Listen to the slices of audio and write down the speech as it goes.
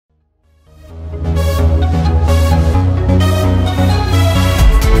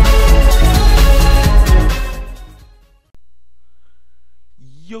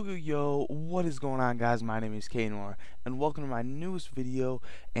is going on, guys? My name is Kanor and welcome to my newest video,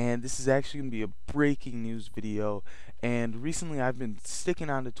 and this is actually going to be a breaking news video. And recently I've been sticking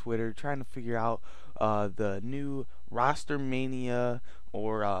onto Twitter trying to figure out the new roster mania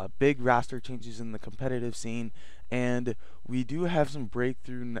or big roster changes in the competitive scene, and we do have some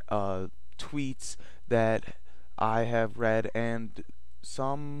breakthrough tweets that I have read, and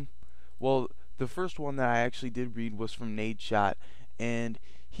some, well, the first one that I actually did read was from Nadeshot, and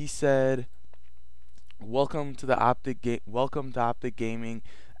he said, welcome to OpTic Gaming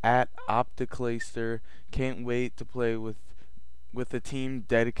at OpTic. Can't wait to play with a team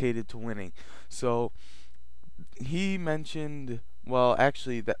dedicated to winning. So he mentioned, well,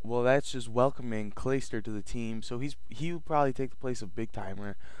 actually, that's just welcoming Clayster to the team. So he will probably take the place of Big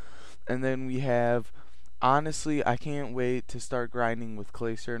Timer. And then we have, honestly, I can't wait to start grinding with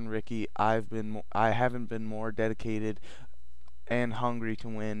Clayster and Ricky. I haven't been more dedicated and hungry to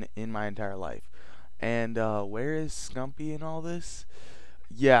win in my entire life. And where is Scumpy in all this?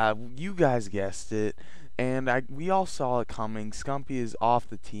 Yeah, you guys guessed it, and we all saw it coming. Scumpy is off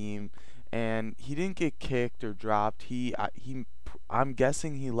the team, and he didn't get kicked or dropped. I'm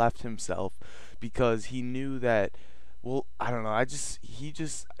guessing he left himself because he knew that. Well, I don't know.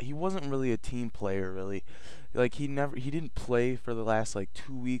 He wasn't really a team player, really. Like he didn't play for the last like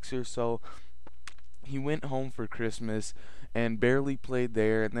 2 weeks or so. He went home for Christmas and barely played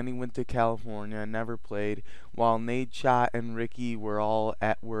there, and then he went to California and never played, while Nadeshot and Ricky were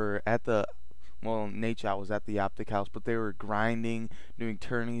at the, well, Nadeshot was at the OpTic house, but they were grinding, doing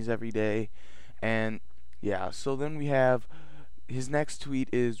tourneys every day. And yeah, so then we have his next tweet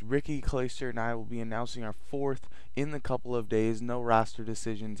is, Ricky, Clayster, and I will be announcing our fourth in the couple of days. No roster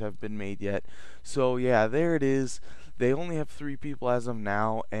decisions have been made yet. So yeah, there it is. They only have 3 people as of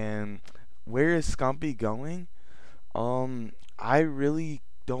now, and where is Scumpy going? I really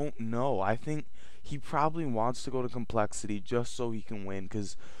don't know. I think he probably wants to go to Complexity just so he can win,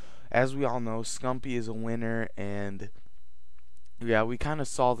 because as we all know, Scumpy is a winner, and yeah, we kind of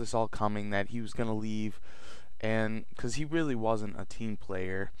saw this all coming, that he was going to leave, and because he really wasn't a team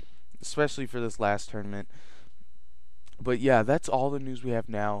player, especially for this last tournament. But yeah, that's all the news we have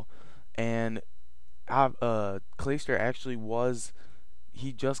now, and Clayster actually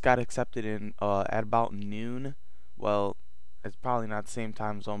he just got accepted in at about noon. Well, it's probably not the same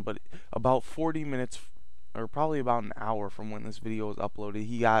time zone, but about 40 minutes or probably about an hour from when this video was uploaded,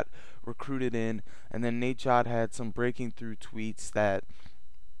 he got recruited in. And then Nadeshot had some breaking through tweets that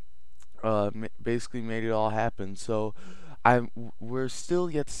basically made it all happen. So we're still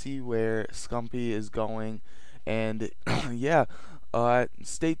yet to see where Scumpy is going, and yeah,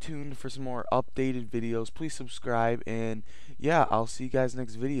 stay tuned for some more updated videos. Please subscribe, and yeah, I'll see you guys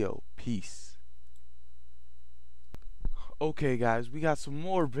next video. Peace. Okay, guys, we got some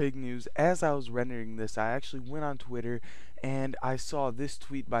more big news. As I was rendering this, I actually went on Twitter and I saw this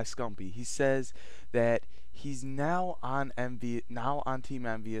tweet by Scumpy. He says that he's now on Team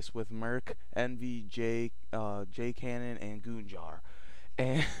Envious with Merc, Envy, J Cannon, and Goonjar.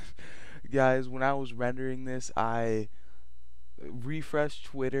 And guys, when I was rendering this, I refreshed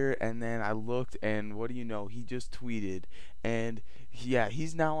Twitter, and then I looked, and what do you know, he just tweeted. And yeah,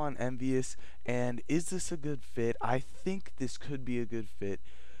 he's now on Envious. And is this a good fit? I think this could be a good fit.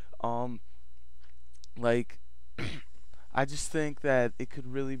 Like I just think that it could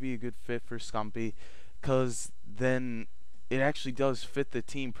really be a good fit for Scumpy, because then it actually does fit the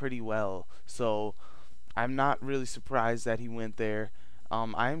team pretty well. So I'm not really surprised that he went there.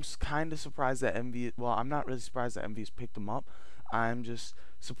 I'm kind of surprised that Envy. Well, I'm not really surprised that Envy's picked him up. I'm just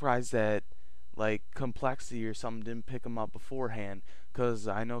surprised that like Complexity or something didn't pick him up beforehand, because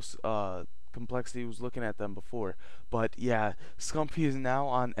I know Complexity was looking at them before. But yeah, Scumpy is now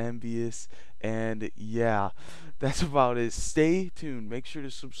on Envious, and yeah, that's about it. Stay tuned. Make sure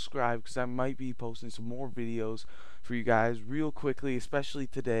to subscribe, because I might be posting some more videos for you guys real quickly, especially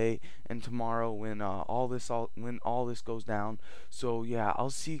today and tomorrow when all this goes down. So yeah, I'll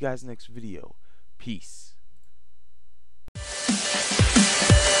see you guys next video. Peace.